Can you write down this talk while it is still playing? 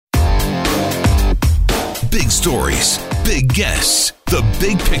stories, big guests, the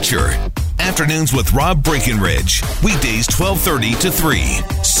big picture. Afternoons with Rob Breckenridge. Weekdays 12:30 to 3,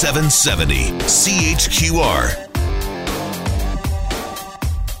 770 CHQR.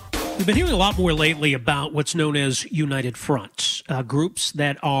 We've been hearing a lot more lately about what's known as United Front, groups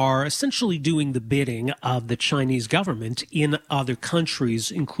that are essentially doing the bidding of the Chinese government in other countries,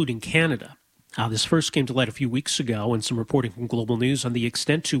 including Canada. This first came to light a few weeks ago in some reporting from Global News on the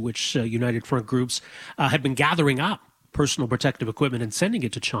extent to which United Front groups had been gathering up personal protective equipment and sending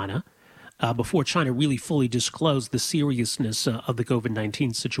it to China before China really fully disclosed the seriousness of the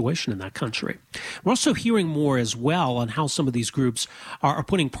COVID-19 situation in that country. We're also hearing more as well on how some of these groups are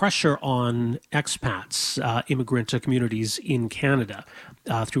putting pressure on expats, immigrant communities in Canada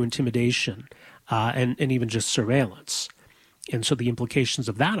through intimidation and even just surveillance. And so the implications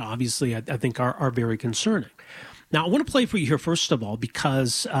of that, obviously, I think are very concerning. Now, I want to play for you here, first of all,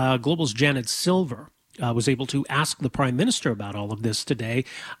 because Global's Janet Silver was able to ask the Prime Minister about all of this today.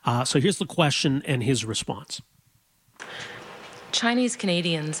 So here's the question and his response. Chinese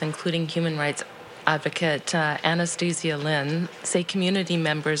Canadians, including human rights advocate Anastasia Lin, say community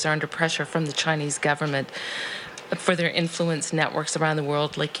members are under pressure from the Chinese government for their influence networks around the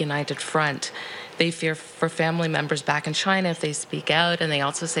world like United Front. They fear for family members back in China if they speak out, and they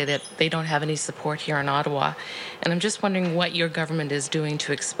also say that they don't have any support here in Ottawa. And I'm just wondering what your government is doing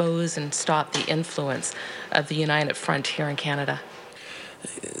to expose and stop the influence of the United Front here in Canada.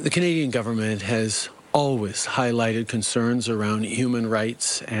 The Canadian government has always highlighted concerns around human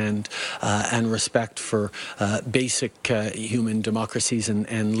rights and respect for basic human democracies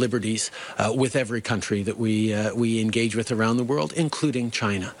and liberties with every country that we engage with around the world, including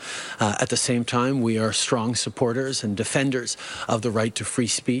China. At the same time, we are strong supporters and defenders of the right to free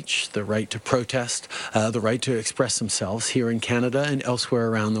speech, the right to protest, the right to express themselves here in Canada and elsewhere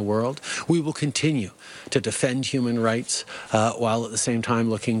around the world. We will continue to defend human rights while at the same time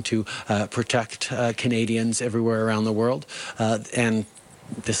looking to protect Canadians everywhere around the world, and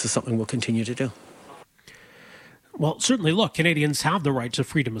this is something we'll continue to do. Well, certainly, look, Canadians have the right to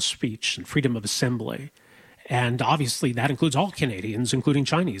freedom of speech and freedom of assembly, and obviously that includes all Canadians, including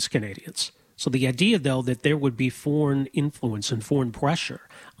Chinese Canadians. So the idea, though, that there would be foreign influence and foreign pressure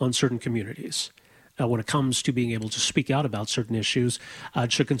on certain communities when it comes to being able to speak out about certain issues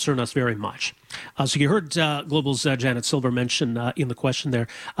should concern us very much. So you heard Global's Janet Silver mention in the question there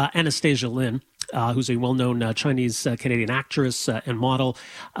Anastasia Lin, who's a well-known Chinese-Canadian actress and model,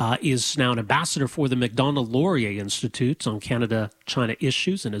 is now an ambassador for the Macdonald-Laurier Institute on Canada-China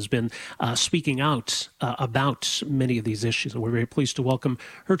issues and has been speaking out about many of these issues. And we're very pleased to welcome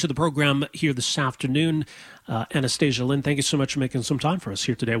her to the program here this afternoon. Anastasia Lin, thank you so much for making some time for us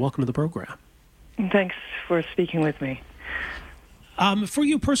here today. Welcome to the program. Thanks for speaking with me. For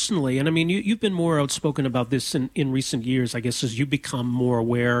you personally, and I mean, you've been more outspoken about this in recent years, I guess, as you become more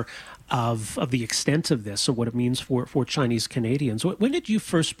aware of the extent of this and what it means for Chinese Canadians. When did you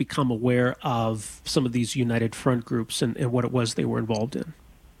first become aware of some of these United Front groups and what it was they were involved in?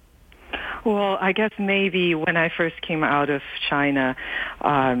 Well, I guess maybe when I first came out of China,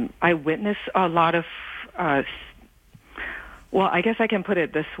 I witnessed a lot of well, I guess I can put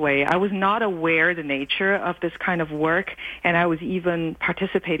it this way. I was not aware of the nature of this kind of work, and I was even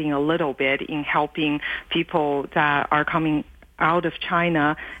participating a little bit in helping people that are coming out of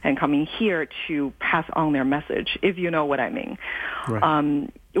China and coming here to pass on their message, if you know what I mean. Right.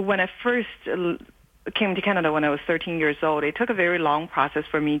 When I first came to Canada when I was 13 years old, it took a very long process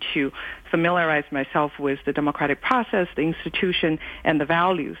for me to familiarize myself with the democratic process, the institution, and the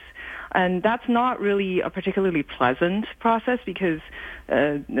values. And that's not really a particularly pleasant process because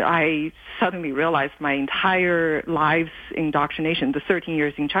I suddenly realized my entire life's indoctrination, the 13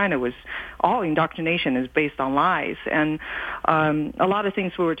 years in China, was all indoctrination is based on lies. And a lot of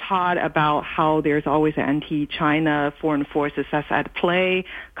things we were taught about how there's always anti-China foreign forces that's at play,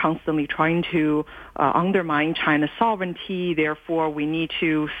 constantly trying to undermine China's sovereignty. Therefore, we need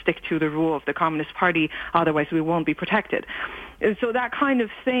to stick to the rule of the Communist Party, otherwise we won't be protected. And so that kind of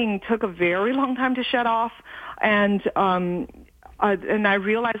thing took a very long time to shut off, and I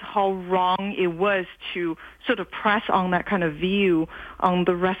realized how wrong it was to sort of press on that kind of view on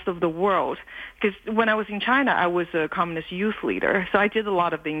the rest of the world. Because when I was in China, I was a communist youth leader, so I did a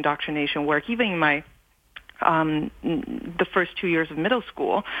lot of the indoctrination work, even in my the first 2 years of middle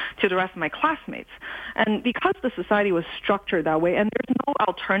school to the rest of my classmates. And because the society was structured that way, and there's no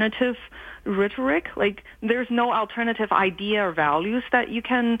alternative rhetoric, like there's no alternative idea or values that you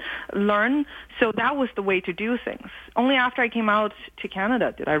can learn, so that was the way to do things. Only after I came out to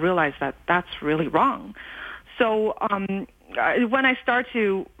Canada did I realize that that's really wrong. So when I start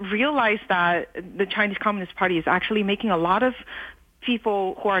to realize that the Chinese Communist Party is actually making a lot of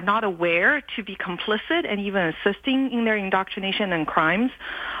people who are not aware to be complicit and even assisting in their indoctrination and crimes,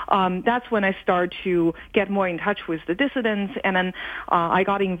 that's when I start to get more in touch with the dissidents. And then I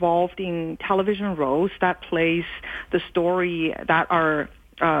got involved in television roles that plays the story that are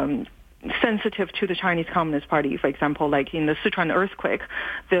sensitive to the Chinese Communist Party. For example, like in the Sichuan earthquake,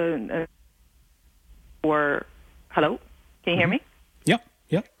 hello? Can you hear me? Yep.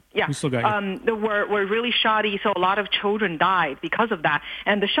 Yeah, we still got you. Were really shoddy, so a lot of children died because of that.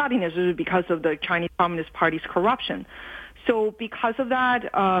 And the shoddiness is because of the Chinese Communist Party's corruption. So because of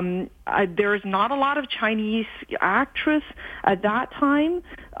that, there's not a lot of Chinese actress at that time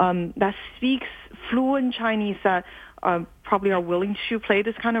that speaks fluent Chinese that probably are willing to play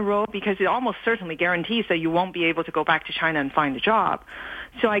this kind of role, because it almost certainly guarantees that you won't be able to go back to China and find a job.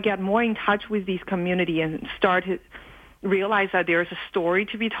 So I get more in touch with these community and started realize that there's a story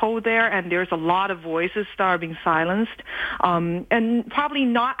to be told there, and there's a lot of voices that are being silenced, and probably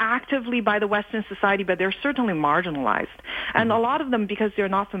not actively by the Western society, but they're certainly marginalized. And a lot of them, because they're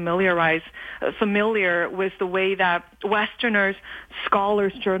not familiar with the way that Westerners,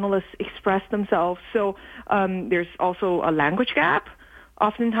 scholars, journalists express themselves. So there's also a language gap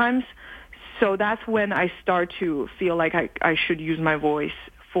oftentimes. So that's when I start to feel like I should use my voice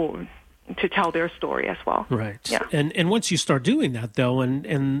to tell their story as well. Right. Yeah. And once you start doing that, though,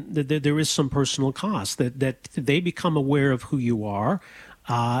 and there is some personal cost that they become aware of who you are,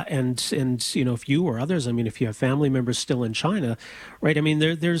 and you know, if you or others, I mean, if you have family members still in China, right? I mean,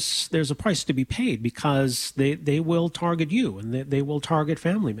 there's a price to be paid, because they will target you, and they will target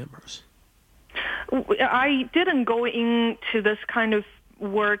family members. I didn't go into this kind of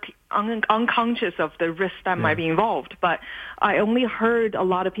work unconscious of the risk that might be involved, but I only heard a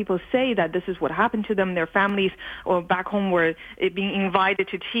lot of people say that this is what happened to them. Their families or back home were being invited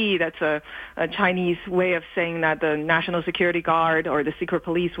to tea. That's a Chinese way of saying that the National Security Guard or the secret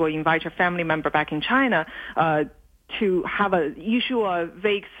police will invite your family member back in China to issue a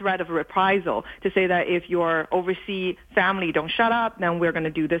vague threat of reprisal, to say that if your overseas family don't shut up, then we're going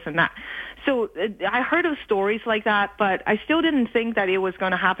to do this and that. So I heard of stories like that, but I still didn't think that it was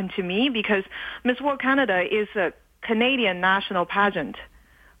going to happen to me, because Miss World Canada is a Canadian national pageant.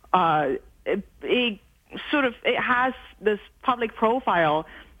 It has this public profile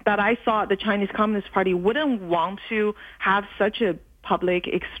that I thought the Chinese Communist Party wouldn't want to have such a public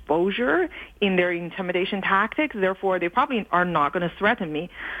exposure in their intimidation tactics. Therefore, they probably are not going to threaten me.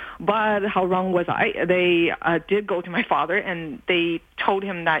 But how wrong was I? They did go to my father, and they told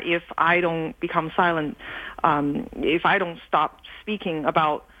him that if I don't become silent, if I don't stop speaking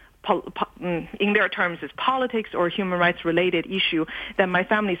about, in their terms, is politics or human rights related issue, then my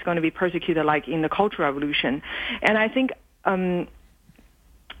family is going to be persecuted like in the Cultural Revolution. And I think to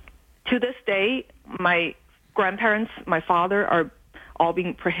this day, my grandparents, my father, are all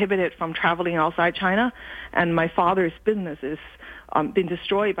being prohibited from traveling outside China, and my father's business is been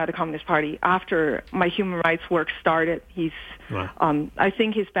destroyed by the Communist Party after my human rights work started. I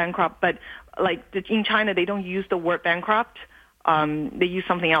think he's bankrupt, but like in China, they don't use the word bankrupt. They use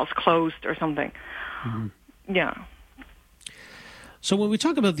something else, closed or something. Mm-hmm. Yeah. So when we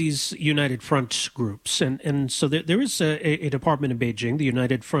talk about these United Front groups, and so there is a department in Beijing, the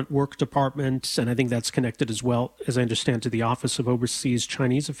United Front Work Department, and I think that's connected as well, as I understand, to the Office of Overseas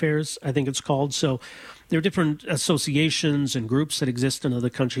Chinese Affairs, I think it's called. So there are different associations and groups that exist in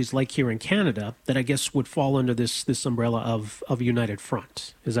other countries, like here in Canada, that I guess would fall under this umbrella of United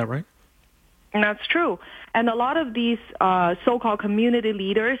Front. Is that right? And that's true. And a lot of these so-called community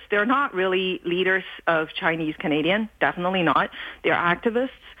leaders, they're not really leaders of Chinese Canadian, definitely not. They're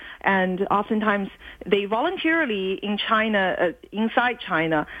activists, and oftentimes they voluntarily in China, inside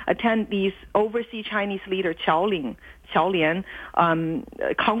China, attend these overseas Chinese leader Qiaolian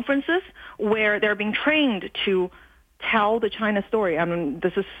conferences, where they're being trained to tell the China story. I mean,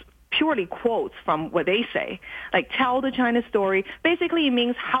 this is purely quotes from what they say, like tell the China story. Basically, it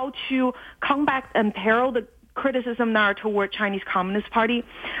means how to combat and parallel the criticism now toward Chinese Communist Party.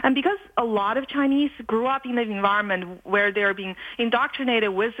 And because a lot of Chinese grew up in an environment where they're being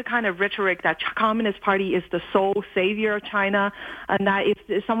indoctrinated with the kind of rhetoric that Communist Party is the sole savior of China, and that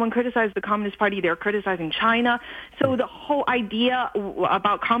if someone criticizes the Communist Party, they're criticizing China. So the whole idea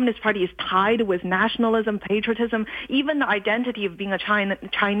about Communist Party is tied with nationalism, patriotism, even the identity of being a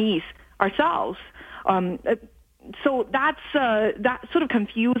Chinese ourselves. So that sort of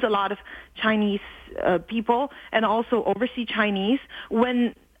confused a lot of Chinese people, and also overseas Chinese,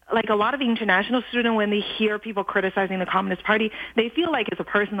 when like a lot of international students, when they hear people criticizing the Communist Party, they feel like it's a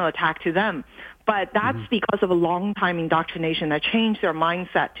personal attack to them. But that's because of a long time indoctrination that changed their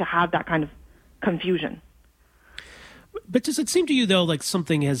mindset to have that kind of confusion. But does it seem to you, though, like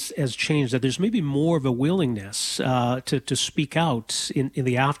something has changed, that there's maybe more of a willingness to speak out in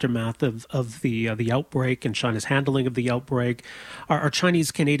the aftermath of the outbreak and China's handling of the outbreak? Are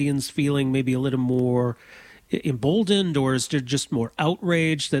Chinese Canadians feeling maybe a little more emboldened, or is there just more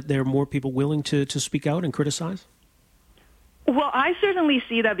outrage that there are more people willing to speak out and criticize? Well, I certainly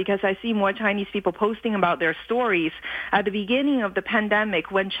see that because I see more Chinese people posting about their stories. At the beginning of the pandemic,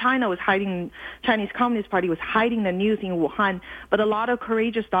 when Chinese Communist Party was hiding the news in Wuhan, but a lot of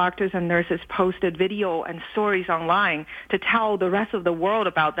courageous doctors and nurses posted video and stories online to tell the rest of the world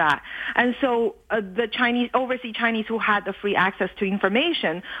about that. And so the overseas Chinese who had the free access to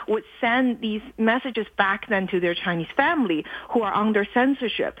information would send these messages back then to their Chinese family who are under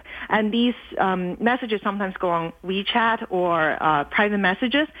censorship. And these messages sometimes go on WeChat or private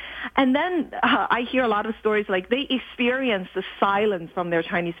messages. And then I hear a lot of stories like they experience the silence from their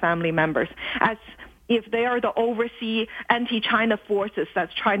Chinese family members as if they are the overseas anti-China forces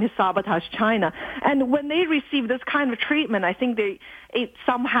that's trying to sabotage China. And when they receive this kind of treatment, I think it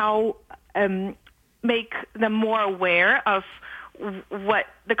somehow make them more aware of what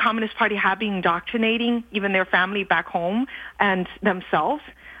the Communist Party have been indoctrinating, even their family back home and themselves.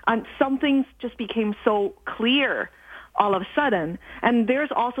 And some things just became so clear all of a sudden. And there's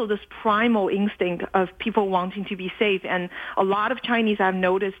also this primal instinct of people wanting to be safe. And a lot of Chinese I've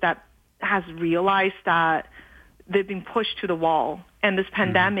noticed that has realized that they've been pushed to the wall. And this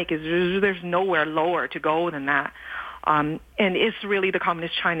pandemic there's nowhere lower to go than that. And it's really the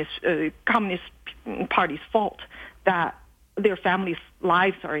Communist Party's fault that their families'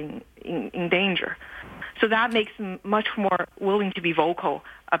 lives are in danger. So that makes them much more willing to be vocal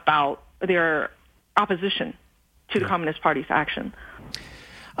about their opposition to the Communist Party's action.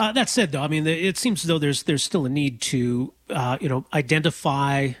 That said, though, I mean, it seems as though there's still a need to,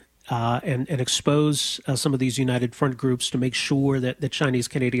 identify and expose some of these United Front groups to make sure that the Chinese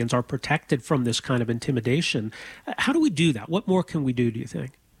Canadians are protected from this kind of intimidation. How do we do that? What more can we do you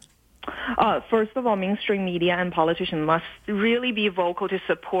think? First of all, mainstream media and politicians must really be vocal to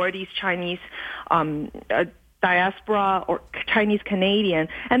support these Chinese diaspora or Chinese Canadian.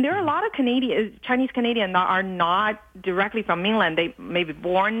 And there are a lot of Chinese Canadian that are not directly from mainland. They may be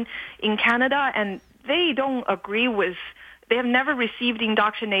born in Canada and they don't agree with, they have never received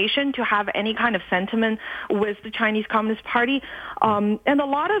indoctrination to have any kind of sentiment with the Chinese Communist Party. And a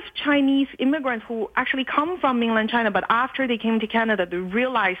lot of Chinese immigrants who actually come from mainland China, but after they came to Canada, they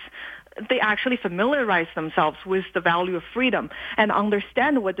realized they actually familiarize themselves with the value of freedom and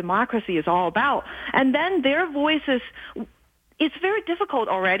understand what democracy is all about. And then their voices, it's very difficult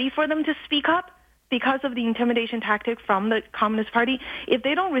already for them to speak up because of the intimidation tactic from the Communist Party. If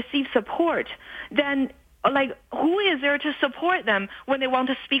they don't receive support, then who is there to support them when they want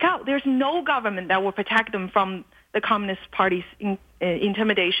to speak out? There's no government that will protect them from the Communist Party's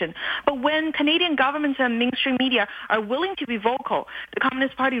intimidation. But when Canadian governments and mainstream media are willing to be vocal, the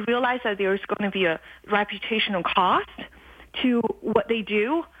Communist Party realizes that there is going to be a reputational cost to what they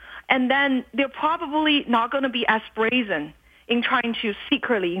do, and then they're probably not going to be as brazen in trying to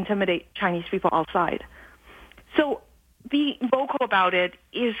secretly intimidate Chinese people outside. So being vocal about it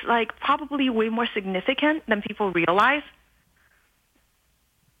is probably way more significant than people realize.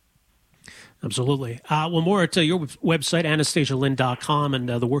 Absolutely. Well, more at your website, AnastasiaLin.com, and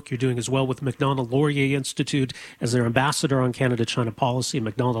the work you're doing as well with Macdonald-Laurier Institute as their ambassador on Canada-China policy,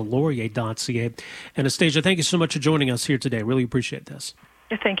 MacDonaldLaurier.ca. Anastasia, thank you so much for joining us here today. Really appreciate this.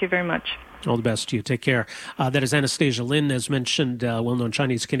 Thank you very much. All the best to you. Take care. That is Anastasia Lin, as mentioned, well-known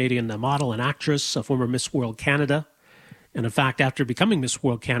Chinese-Canadian model and actress, a former Miss World Canada. And in fact, after becoming Miss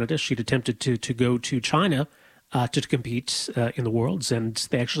World Canada, she'd attempted to go to China to compete in the Worlds, and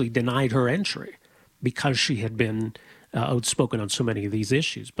they actually denied her entry because she had been outspoken on so many of these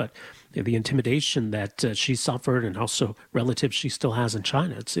issues. But the intimidation that she suffered and also relatives she still has in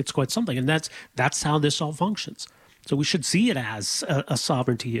China, it's quite something. And that's how this all functions. So we should see it as a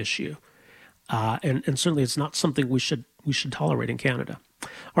sovereignty issue. And certainly it's not something we should tolerate in Canada.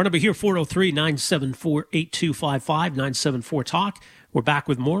 Our number here, 403-974-8255, 974-TALK. We're back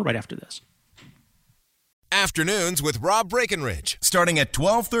with more right after this. Afternoons with Rob Breckenridge, starting at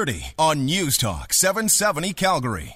 12:30 on News Talk 770 Calgary.